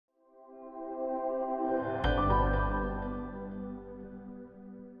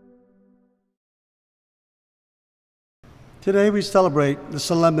Today we celebrate the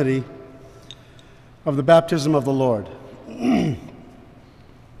solemnity of the baptism of the Lord. This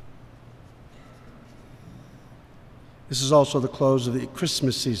is also the close of the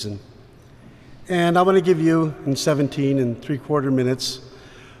Christmas season. And I want to give you, in 17 3/4 minutes,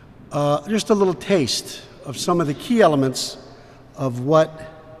 just a little taste of some of the key elements of what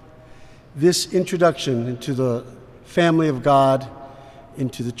this introduction into the family of God,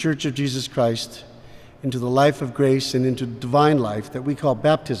 into the Church of Jesus Christ, into the life of grace and into divine life that we call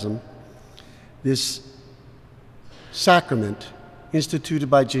baptism, this sacrament instituted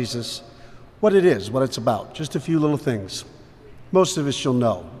by Jesus, what it is, what it's about. Just a few little things. Most of us you'll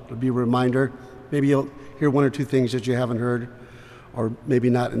know. It'll be a reminder. Maybe you'll hear one or two things that you haven't heard, or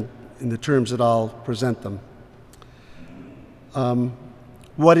maybe not in the terms that I'll present them.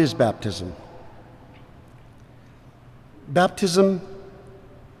 What is baptism? Baptism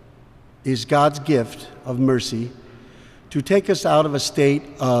is God's gift of mercy to take us out of a state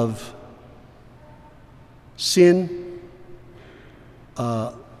of sin,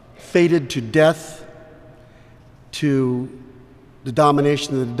 fated to death, to the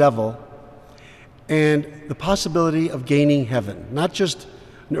domination of the devil, and the possibility of gaining heaven. Not just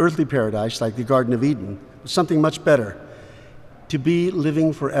an earthly paradise like the Garden of Eden, but something much better, to be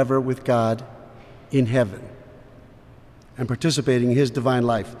living forever with God in heaven and participating in his divine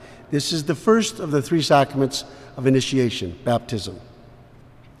life. This is the first of the three sacraments of initiation, baptism.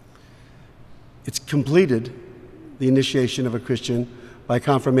 It's completed the initiation of a Christian by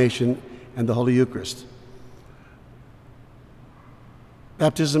confirmation and the Holy Eucharist.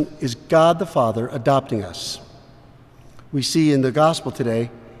 Baptism is God the Father adopting us. We see in the gospel today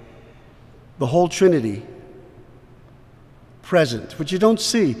the whole Trinity present, which you don't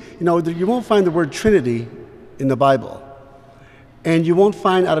see. You won't find the word Trinity in the Bible. And you won't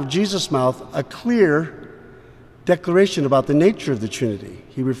find out of Jesus' mouth a clear declaration about the nature of the Trinity.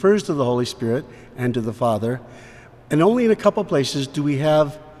 He refers to the Holy Spirit and to the Father. And only in a couple places do we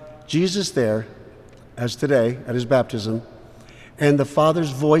have Jesus there, as today, at his baptism, and the Father's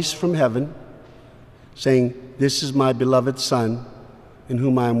voice from heaven saying, "This is my beloved Son, in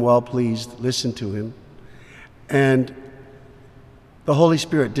whom I am well pleased. Listen to him." And the Holy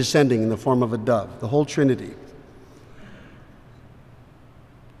Spirit descending in the form of a dove, the whole Trinity.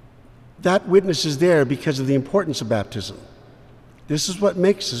 That witness is there because of the importance of baptism. This is what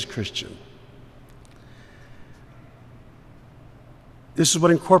makes us Christian. This is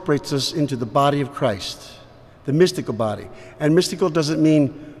what incorporates us into the body of Christ, the mystical body. And mystical doesn't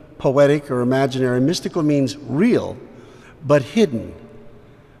mean poetic or imaginary. Mystical means real, but hidden,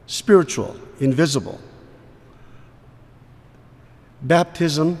 spiritual, invisible.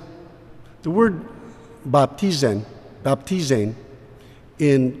 Baptism, the word baptizen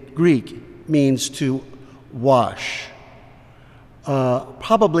in Greek means to wash.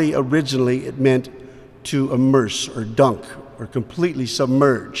 Probably originally it meant to immerse or dunk or completely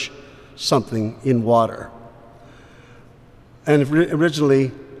submerge something in water. And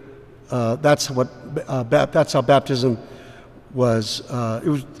originally, that's how baptism was.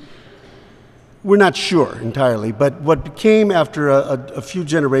 We're not sure entirely, but what became after a few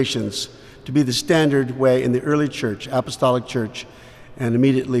generations to be the standard way in the early church, apostolic church, and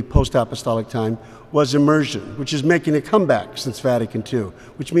immediately post-apostolic time, was immersion, which is making a comeback since Vatican II,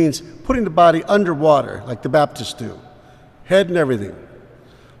 which means putting the body underwater, like the Baptists do, head and everything,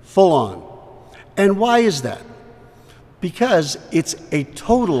 full on. And why is that? Because it's a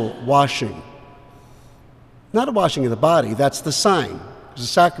total washing. Not a washing of the body, that's the sign. The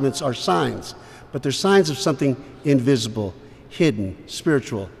sacraments are signs, but they're signs of something invisible, hidden,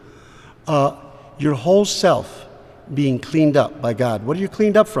 spiritual. Your whole self being cleaned up by God. What are you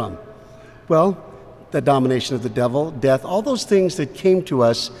cleaned up from? Well, the domination of the devil, death, all those things that came to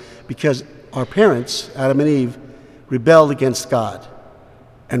us because our parents, Adam and Eve, rebelled against God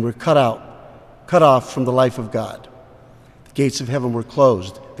and were cut off from the life of God. The gates of heaven were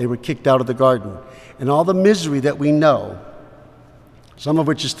closed. They were kicked out of the garden. And all the misery that we know, some of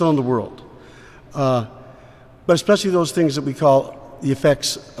which is still in the world, but especially those things that we call the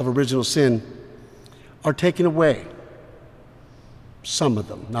effects of original sin, are taken away. Some of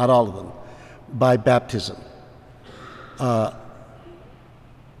them, not all of them, by baptism. Some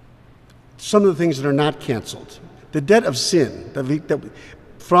of the things that are not canceled. The debt of sin,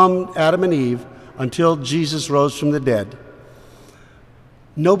 from Adam and Eve until Jesus rose from the dead,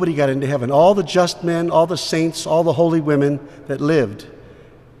 nobody got into heaven. All the just men, all the saints, all the holy women that lived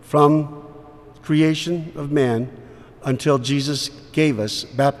from creation of man until Jesus gave us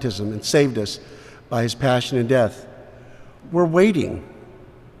baptism and saved us by his passion and death, were waiting.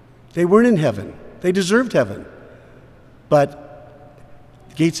 They weren't in heaven. They deserved heaven. but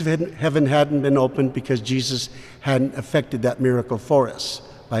the gates of heaven hadn't been opened because Jesus hadn't effected that miracle for us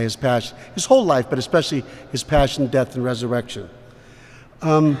by his passion, his whole life, but especially his passion, death, and resurrection.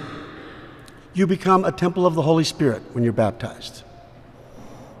 You become a temple of the Holy Spirit when you're baptized.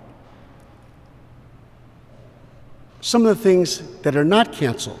 Some of the things that are not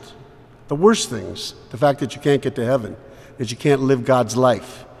canceled, the worst things, the fact that you can't get to heaven, that you can't live God's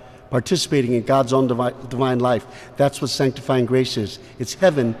life, participating in God's own divine life, that's what sanctifying grace is. It's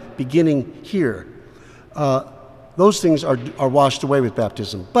heaven beginning here. Those things are washed away with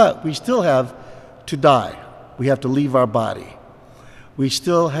baptism. But we still have to die. We have to leave our body. We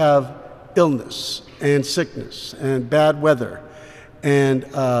still have illness and sickness and bad weather and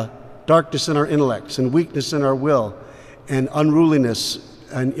darkness in our intellects and weakness in our will and unruliness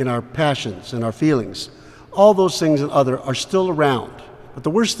in our passions and our feelings. All those things and other are still around, but the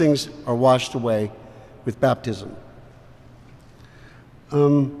worst things are washed away with baptism.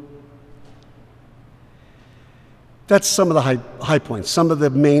 That's some of the high points, some of the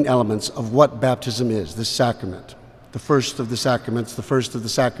main elements of what baptism is, this sacrament, the first of the sacraments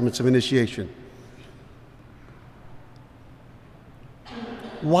of initiation.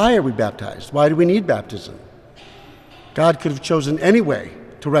 Why are we baptized? Why do we need baptism? God could have chosen any way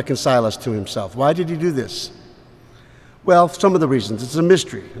to reconcile us to himself. Why did he do this? Well, some of the reasons. It's a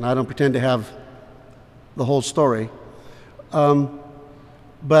mystery, and I don't pretend to have the whole story.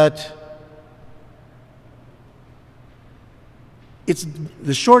 But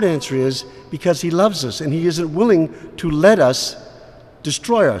the short answer is because he loves us, and he isn't willing to let us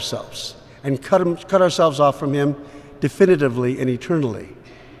destroy ourselves and cut ourselves off from him definitively and eternally.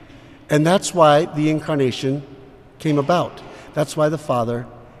 And that's why the incarnation came about. That's why the Father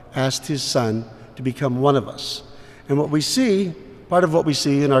asked his Son to become one of us. And what we see, part of what we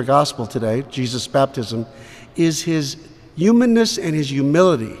see in our gospel today, Jesus' baptism, is his humanness and his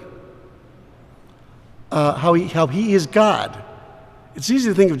humility. How he is God. It's easy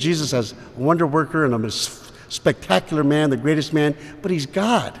to think of Jesus as a wonder worker and a spectacular man, the greatest man, but he's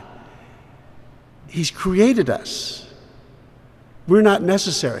God. He's created us. We're not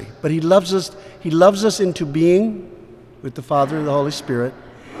necessary, but he loves us. He loves us into being with the Father and the Holy Spirit.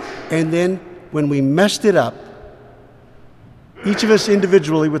 And then when we messed it up, each of us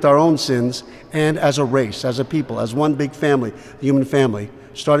individually with our own sins and as a race, as a people, as one big family, the human family,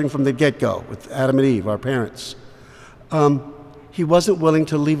 starting from the get-go with Adam and Eve, our parents, he wasn't willing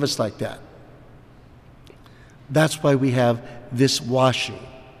to leave us like that. That's why we have this washing,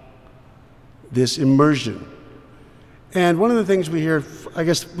 this immersion. And one of the things we hear, I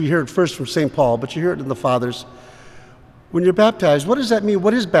guess we hear it first from St. Paul, but you hear it in the Fathers. When you're baptized, what does that mean?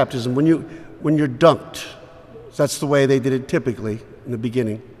 What is baptism? When you're dunked. That's the way they did it typically in the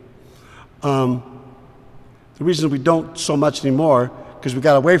beginning. The reason we don't so much anymore, because we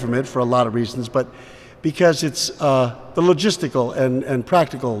got away from it for a lot of reasons, but because it's the logistical and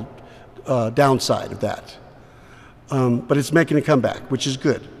practical downside of that. But it's making a comeback, which is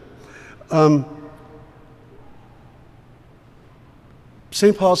good.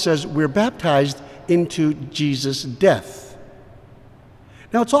 St. Paul says we're baptized into Jesus' death.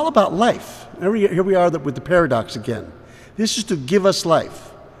 Now, it's all about life. Here we are with the paradox again. This is to give us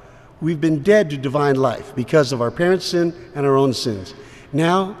life. We've been dead to divine life because of our parents' sin and our own sins.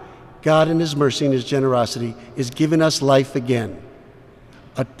 Now, God in his mercy and his generosity is giving us life again,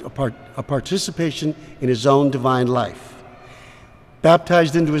 a participation in his own divine life.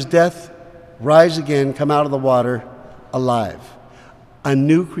 Baptized into his death, rise again, come out of the water alive. A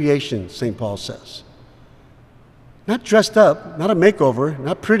new creation, St. Paul says. Not dressed up, not a makeover,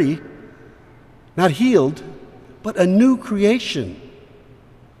 not pretty, not healed, but a new creation.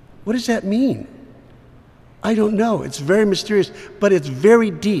 What does that mean? I don't know. It's very mysterious, but it's very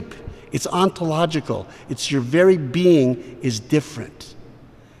deep. It's ontological. It's your very being is different.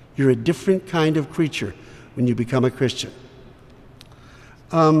 You're a different kind of creature when you become a Christian.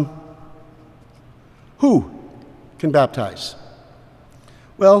 Who can baptize?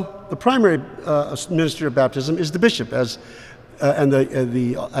 Well, the primary ministry of baptism is the bishop, as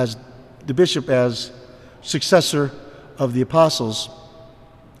the bishop as successor of the apostles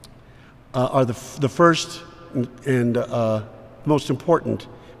are the first and most important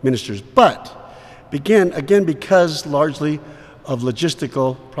ministers. But again, because largely of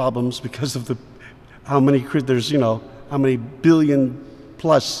logistical problems, because of how many billion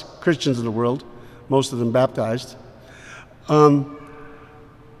plus Christians in the world, most of them baptized.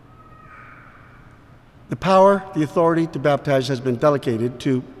 The power, the authority to baptize has been delegated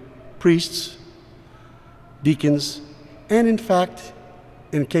to priests, deacons, and in fact,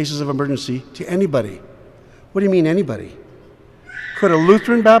 in cases of emergency, to anybody. What do you mean, anybody? Could a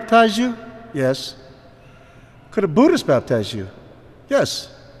Lutheran baptize you? Yes. Could a Buddhist baptize you?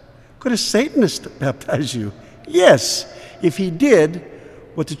 Yes. Could a Satanist baptize you? Yes, if he did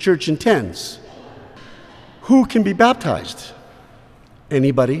what the church intends. Who can be baptized?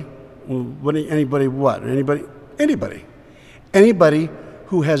 Anybody. Anybody what? Anybody. Anybody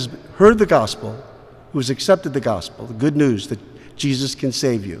who has heard the gospel, who has accepted the gospel, the good news that Jesus can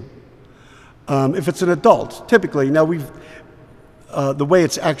save you. If it's an adult, typically, now the way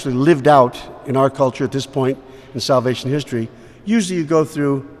it's actually lived out in our culture at this point in salvation history, usually you go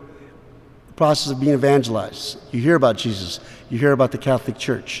through the process of being evangelized. You hear about Jesus. You hear about the Catholic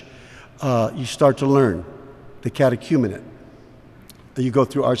Church. You start to learn the catechumenate. You go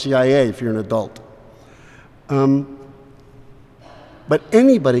through RCIA if you're an adult. But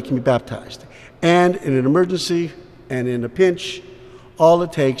anybody can be baptized. And in an emergency and in a pinch, all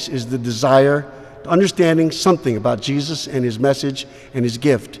it takes is the desire, understanding something about Jesus and his message and his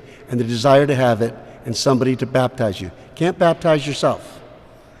gift, and the desire to have it, and somebody to baptize you. Can't baptize yourself.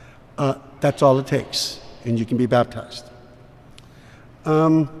 That's all it takes, and you can be baptized.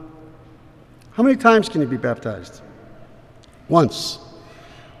 How many times can you be baptized? Once.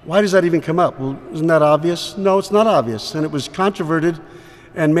 Why does that even come up? Well, isn't that obvious? No, it's not obvious, and it was controverted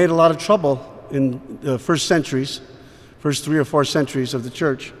and made a lot of trouble in the first 3 or 4 centuries of the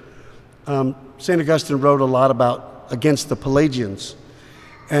church. St. Augustine wrote a lot against the Pelagians,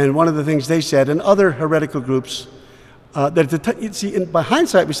 and one of the things they said, and other heretical groups, by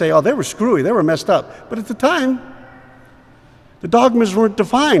hindsight we say, oh, they were screwy, they were messed up, but at the time, the dogmas weren't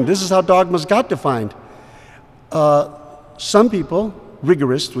defined. This is how dogmas got defined. Some people,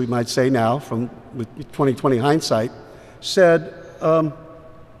 rigorists we might say now, with 2020 hindsight, said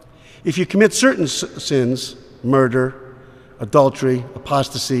if you commit certain sins, murder, adultery,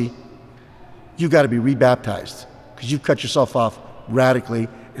 apostasy, you got to be rebaptized because you've cut yourself off radically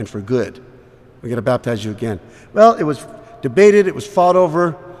and for good. We got to baptize you again. Well, it was debated, it was fought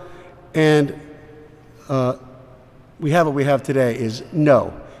over, and we have what we have today is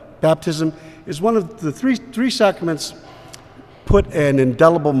no. Baptism is one of the three sacraments put an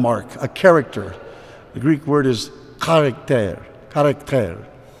indelible mark, a character. The Greek word is character,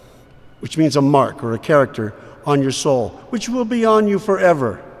 which means a mark or a character on your soul, which will be on you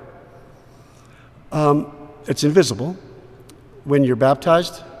forever. It's invisible when you're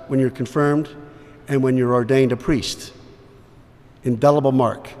baptized, when you're confirmed, and when you're ordained a priest. Indelible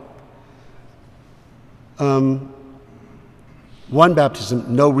mark. One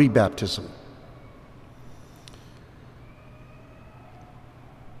baptism, no rebaptism.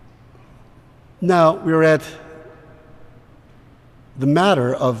 Now, we're at the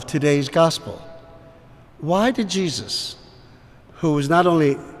matter of today's gospel. Why did Jesus, who was not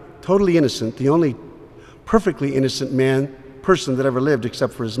only totally innocent, the only perfectly innocent person that ever lived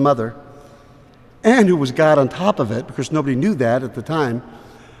except for his mother, and who was God on top of it, because nobody knew that at the time,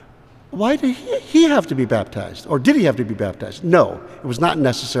 why did he have to be baptized? Or did he have to be baptized? No, it was not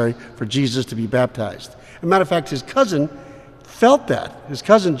necessary for Jesus to be baptized. As a matter of fact, his cousin felt that. His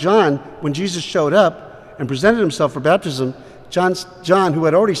cousin John, when Jesus showed up and presented himself for baptism, John, who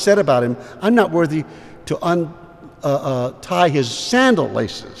had already said about him, I'm not worthy to untie his sandal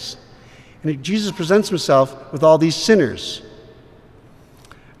laces. And Jesus presents himself with all these sinners.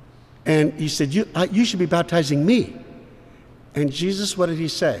 And he said, you should be baptizing me. And Jesus, what did he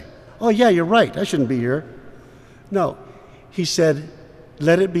say? Oh, yeah, you're right. I shouldn't be here. No. He said,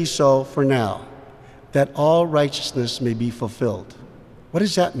 let it be so for now, that all righteousness may be fulfilled. What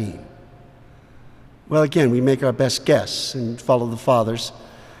does that mean? Well, again, we make our best guess and follow the fathers.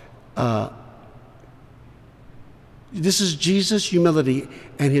 This is Jesus' humility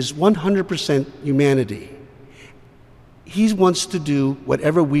and his 100% humanity. He wants to do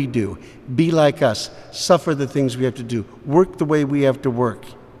whatever we do, be like us, suffer the things we have to do, work the way we have to work.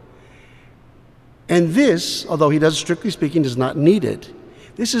 And this, although he does, strictly speaking, does not need it,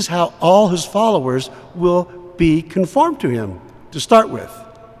 this is how all his followers will be conformed to him, to start with,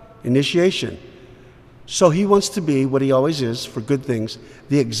 initiation. So he wants to be what he always is for good things,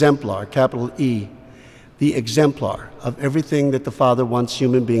 the exemplar, capital E, the exemplar of everything that the Father wants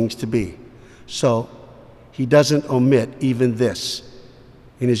human beings to be. So he doesn't omit even this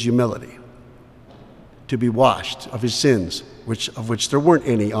in his humility, to be washed of his sins, of which there weren't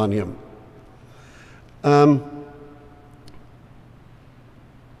any on him.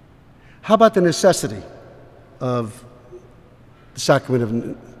 How about the necessity of the sacrament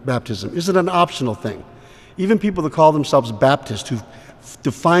of baptism? Is it an optional thing? Even people that call themselves Baptists, who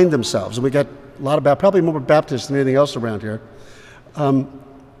define themselves, and we got a lot of probably more Baptists than anything else around here,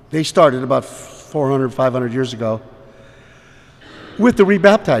 they started about 400, 500 years ago. with the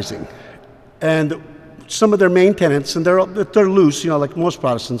rebaptizing. And some of their main tenets, and they're loose, like most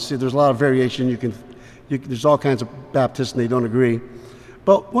Protestants. See, there's a lot of variation. There's all kinds of Baptists, and they don't agree.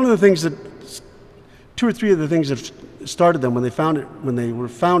 But one of the things that, 2 or 3 of the things that started them when they were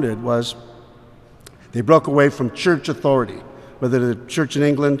founded was they broke away from church authority, whether the church in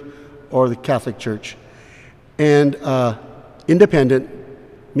England or the Catholic Church, and independent,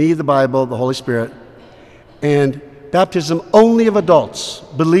 me, the Bible, the Holy Spirit, and baptism only of adults,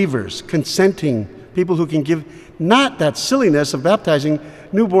 believers, consenting, people who can give, not that silliness of baptizing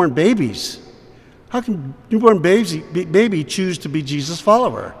newborn babies. How can newborn baby choose to be Jesus'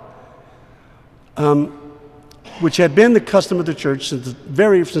 follower? Which had been the custom of the church since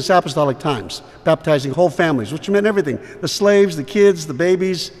apostolic times, baptizing whole families, which meant everything. The slaves, the kids, the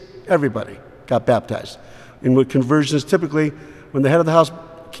babies, everybody got baptized. And with conversions, typically, when the head of the house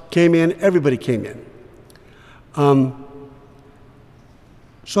came in, everybody came in.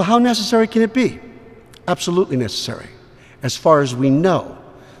 So how necessary can it be? Absolutely necessary, as far as we know.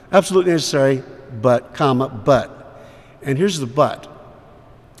 Absolutely necessary, but. And here's the but.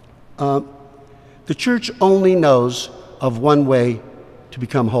 The church only knows of one way to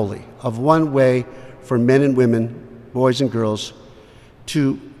become holy, of one way for men and women, boys and girls,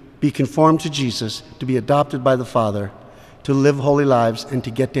 to be conformed to Jesus, to be adopted by the Father, to live holy lives, and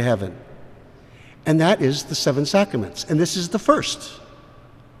to get to heaven. And that is the 7 sacraments. And this is the first.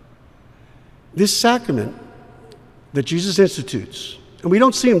 This sacrament that Jesus institutes, and we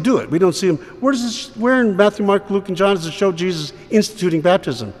don't see him do it. We don't see him. Where in Matthew, Mark, Luke, and John does it show Jesus instituting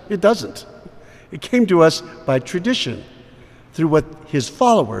baptism? It doesn't. It came to us by tradition, through what his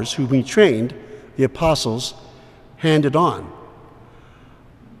followers, whom he trained, the apostles, handed on.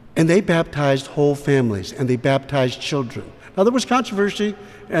 And they baptized whole families, and they baptized children. Now, there was controversy,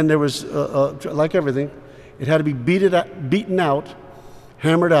 and there was, like everything, it had to be beaten out,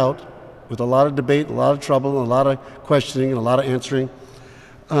 hammered out, with a lot of debate, a lot of trouble, and a lot of questioning, and a lot of answering.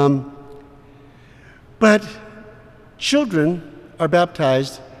 But children are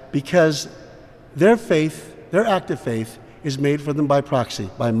baptized because their faith, their act of faith, is made for them by proxy,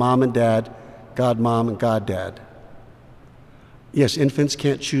 by mom and dad, God mom and God dad. Yes, infants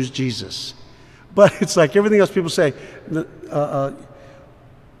can't choose Jesus. But it's like everything else people say, well,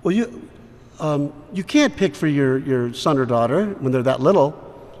 you can't pick for your son or daughter when they're that little.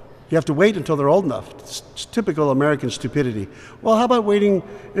 You have to wait until they're old enough. It's typical American stupidity. Well, how about waiting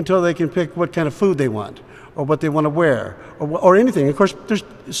until they can pick what kind of food they want, or what they want to wear, or anything? Of course, there's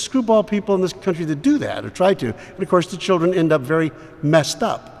screwball people in this country that do that, or try to. And of course, the children end up very messed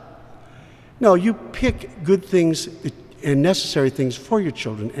up. No, you pick good things and necessary things for your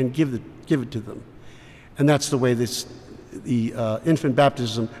children and give it to them. And that's the way the infant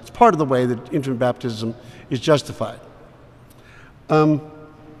baptism, it's part of the way that infant baptism is justified.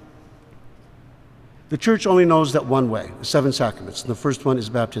 The church only knows that one way, the 7 sacraments, and the first one is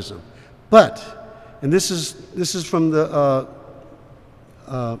baptism. But, and this is from the,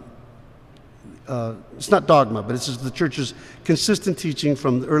 it's not dogma, but this is the church's consistent teaching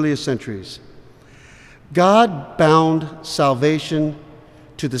from the earliest centuries. God bound salvation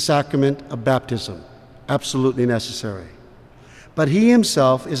to the sacrament of baptism, absolutely necessary. But he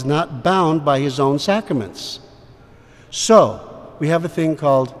himself is not bound by his own sacraments. So, we have a thing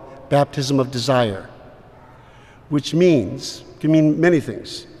called baptism of desire, which can mean many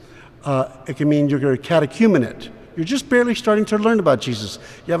things. It can mean you're a catechumenate. You're just barely starting to learn about Jesus.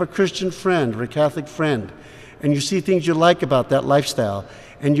 You have a Christian friend or a Catholic friend, and you see things you like about that lifestyle,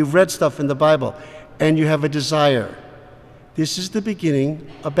 and you've read stuff in the Bible, and you have a desire. This is the beginning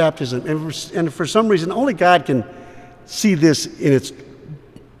of baptism. And for some reason, only God can see this in its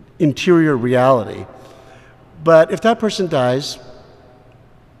interior reality. But if that person dies,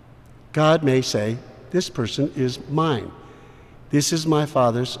 God may say, this person is mine. This is my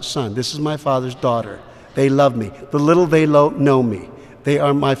Father's son. This is my Father's daughter. They love me. The little they know me. They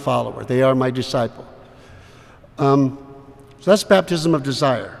are my follower. They are my disciple. So that's baptism of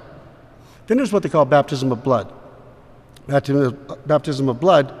desire. Then there's what they call baptism of blood. Baptism of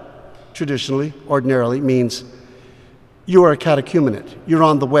blood, traditionally, ordinarily, means you are a catechumenate. You're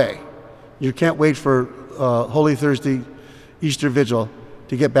on the way. You can't wait for Holy Thursday, Easter Vigil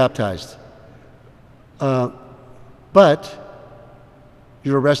to get baptized. But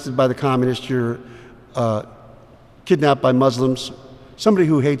you're arrested by the communists, you're kidnapped by Muslims, somebody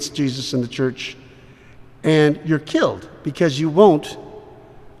who hates Jesus and the church, and you're killed because you won't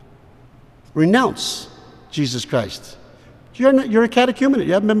renounce Jesus Christ. You're a catechumenate.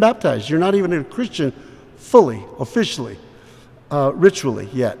 You haven't been baptized. You're not even a Christian fully, officially, ritually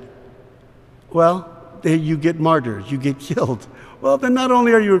yet. Well, you get martyred, you get killed, Well, then not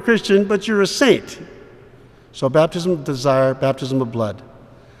only are you a Christian, but you're a saint. So baptism of desire, baptism of blood.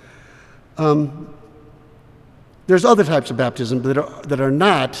 There's other types of baptism that are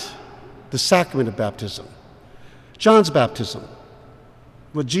not the sacrament of baptism. John's baptism,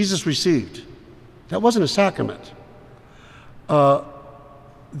 what Jesus received, that wasn't a sacrament.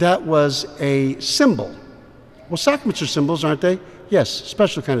 That was a symbol. Well, sacraments are symbols, aren't they? Yes,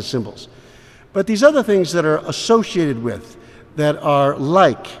 special kind of symbols. But these other things that are associated with, that are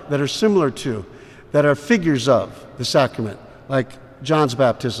like, that are similar to, that are figures of the sacrament, like John's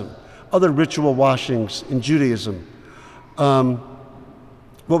baptism, other ritual washings in Judaism,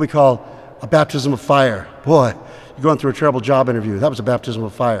 what we call a baptism of fire. Boy, you're going through a terrible job interview. That was a baptism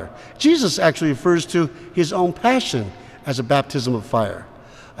of fire. Jesus actually refers to his own passion as a baptism of fire.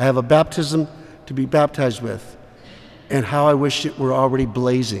 I have a baptism to be baptized with, and how I wish it were already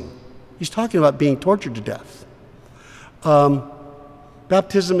blazing. He's talking about being tortured to death.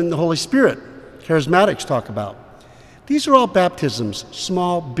 Baptism in the Holy Spirit, charismatics talk about. These are all baptisms,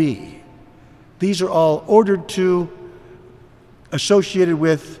 small b. These are all ordered to, associated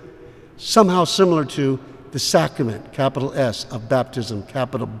with, somehow similar to the sacrament, capital S, of baptism,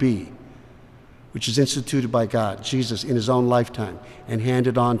 capital B, which is instituted by God, Jesus, in his own lifetime and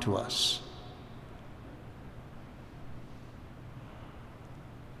handed on to us.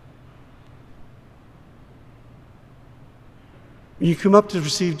 When you come up to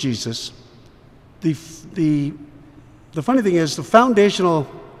receive Jesus, the funny thing is the foundational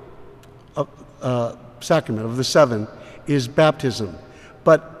sacrament of the seven is baptism.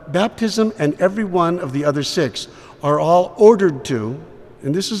 But baptism and every one of the other six are all ordered to,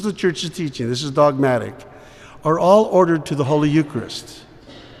 and this is the church's teaching, this is dogmatic, are all ordered to the Holy Eucharist.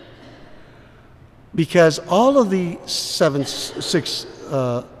 Because all of the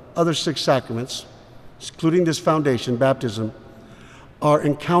other six sacraments, including this foundation, baptism, are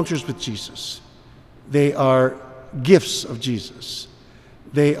encounters with Jesus. They are gifts of Jesus.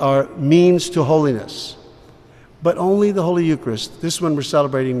 They are means to holiness. But only the Holy Eucharist, this one we're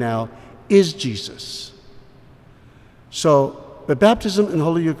celebrating now, is Jesus. So, but baptism and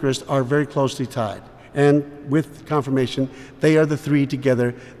Holy Eucharist are very closely tied. And with confirmation, they are the three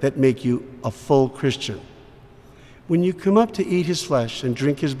together that make you a full Christian. When you come up to eat his flesh and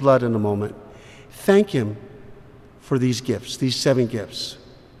drink his blood in a moment, thank him for these gifts, these seven gifts,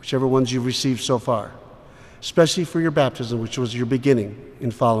 whichever ones you've received so far, especially for your baptism, which was your beginning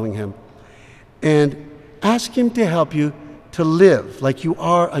in following him. And ask him to help you to live like you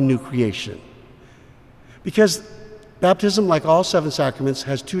are a new creation. Because baptism, like all seven sacraments,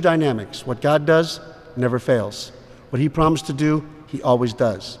 has two dynamics. What God does never fails. What he promised to do, he always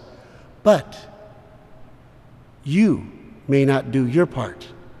does. But you may not do your part.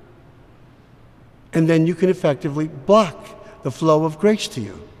 And then you can effectively block the flow of grace to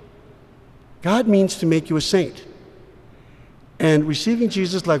you. God means to make you a saint. And receiving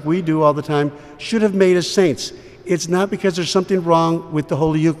Jesus like we do all the time should have made us saints. It's not because there's something wrong with the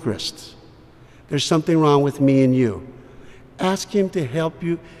Holy Eucharist. There's something wrong with me and you. Ask him to help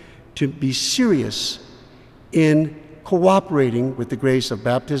you to be serious in cooperating with the grace of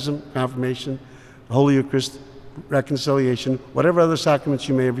baptism, confirmation, the Holy Eucharist, reconciliation, whatever other sacraments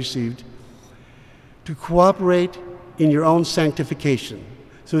you may have received, to cooperate in your own sanctification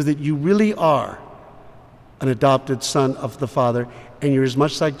so that you really are an adopted son of the Father and you're as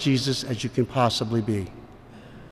much like Jesus as you can possibly be.